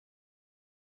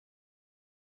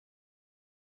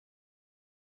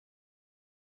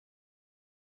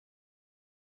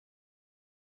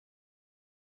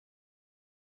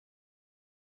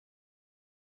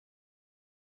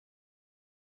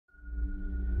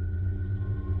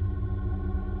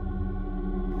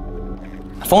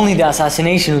If only the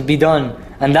assassination would be done,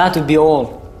 and that would be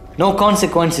all. No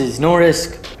consequences, no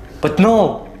risk. But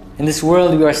no, in this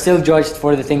world we are still judged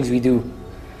for the things we do.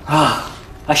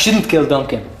 I shouldn't kill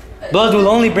Duncan. Blood will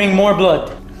only bring more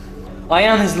blood. I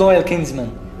am his loyal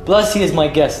kinsman. Plus he is my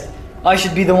guest. I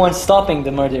should be the one stopping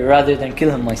the murder rather than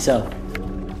kill him myself.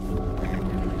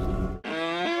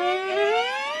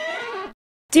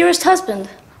 Dearest husband,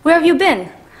 where have you been?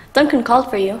 Duncan called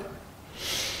for you.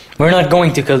 We're not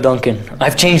going to kill Duncan.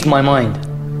 I've changed my mind.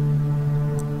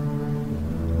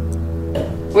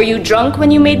 Were you drunk when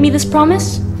you made me this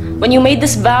promise? When you made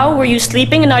this vow, were you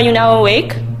sleeping and are you now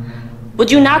awake?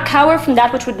 Would you now cower from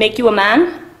that which would make you a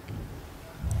man?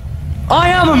 I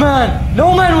am a man!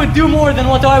 No man would do more than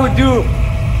what I would do!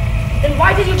 Then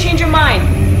why did you change your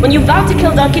mind? When you vowed to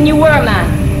kill Duncan, you were a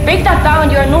man. Break that vow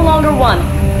and you are no longer one.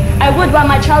 I would, while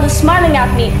my child is smiling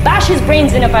at me, bash his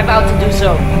brains in if I vowed to do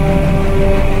so.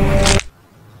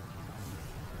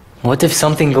 What if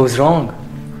something goes wrong?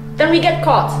 Then we get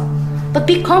caught. But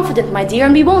be confident, my dear,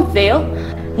 and we won't fail.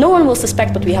 No one will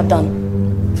suspect what we have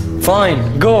done.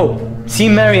 Fine, go.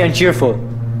 Seem merry and cheerful.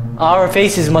 Our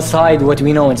faces must hide what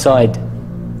we know inside.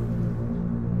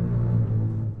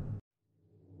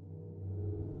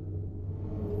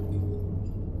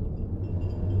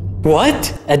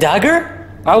 What? A dagger?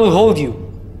 I will hold you.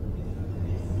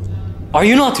 Are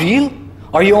you not real?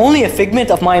 Are you only a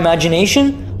figment of my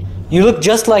imagination? You look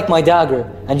just like my dagger,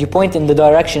 and you point in the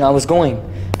direction I was going.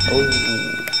 Oh.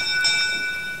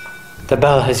 The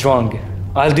bell has rung.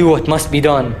 I'll do what must be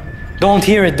done. Don't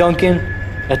hear it, Duncan.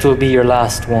 It will be your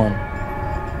last one.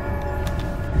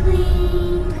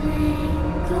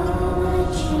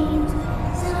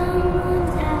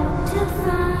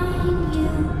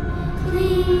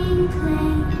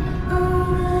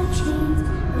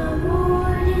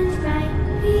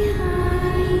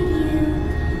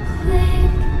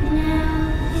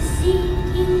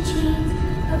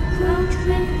 Approach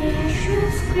with their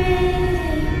shoes gray.